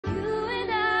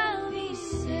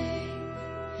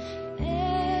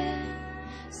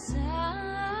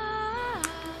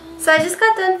So I just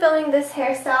got done filming this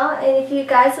hairstyle, and if you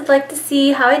guys would like to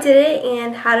see how I did it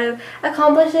and how to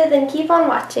accomplish it, then keep on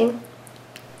watching.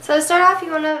 So to start off, you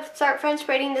want to start French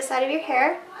braiding the side of your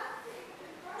hair.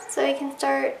 So you can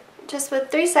start just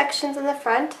with 3 sections in the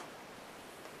front,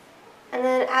 and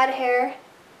then add hair.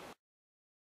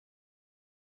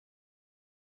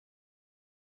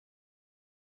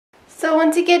 So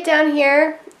once you get down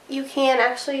here, you can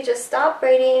actually just stop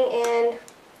braiding and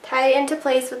tie it into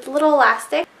place with a little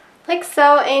elastic, like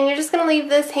so, and you're just going to leave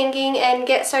this hanging and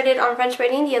get started on French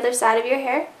braiding the other side of your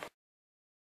hair.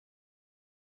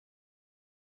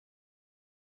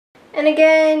 And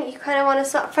again, you kind of want to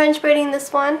stop French braiding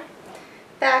this one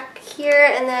back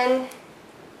here and then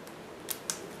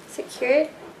secure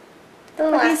it.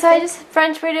 Okay, so I just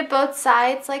French braided both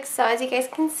sides like so, as you guys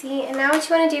can see, and now what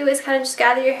you want to do is kind of just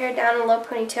gather your hair down in a low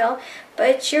ponytail,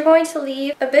 but you're going to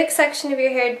leave a big section of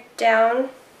your hair down,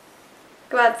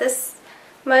 about this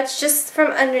much, just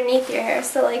from underneath your hair.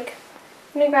 So like,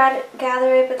 I'm going to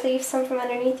gather it but leave some from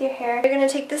underneath your hair. You're going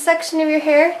to take this section of your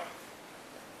hair,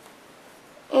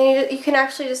 and you can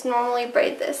actually just normally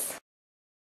braid this.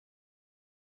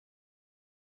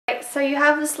 So you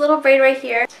have this little braid right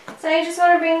here. So now you just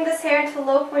want to bring this hair into a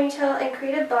low ponytail and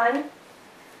create a bun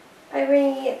by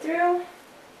bringing it through.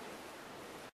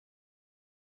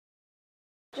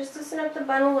 Just loosen up the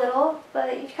bun a little,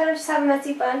 but you kind of just have a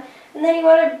messy bun. And then you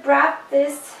want to wrap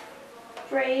this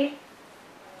braid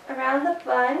around the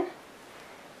bun,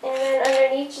 and then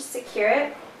underneath just secure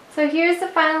it. So here's the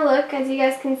final look. As you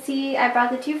guys can see, I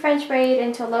brought the 2 French braid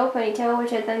into a low ponytail,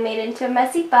 which I then made into a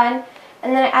messy bun.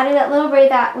 And then I added that little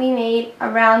braid that we made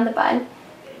around the bun.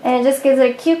 And it just gives it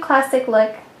a cute classic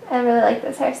look. I really like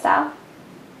this hairstyle.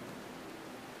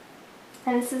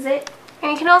 And this is it.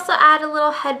 And you can also add a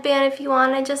little headband if you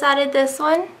want. I just added this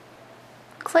one.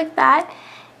 Looks like that.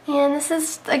 And this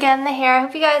is, again, the hair. I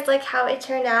hope you guys like how it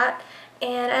turned out.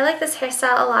 And I like this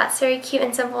hairstyle a lot. It's very cute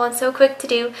and simple and so quick to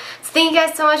do. So thank you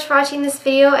guys so much for watching this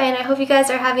video, and I hope you guys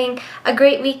are having a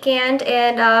great weekend.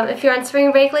 And if you're on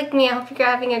spring break like me, I hope you're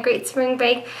having a great spring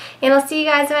break. And I'll see you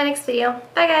guys in my next video.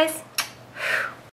 Bye guys!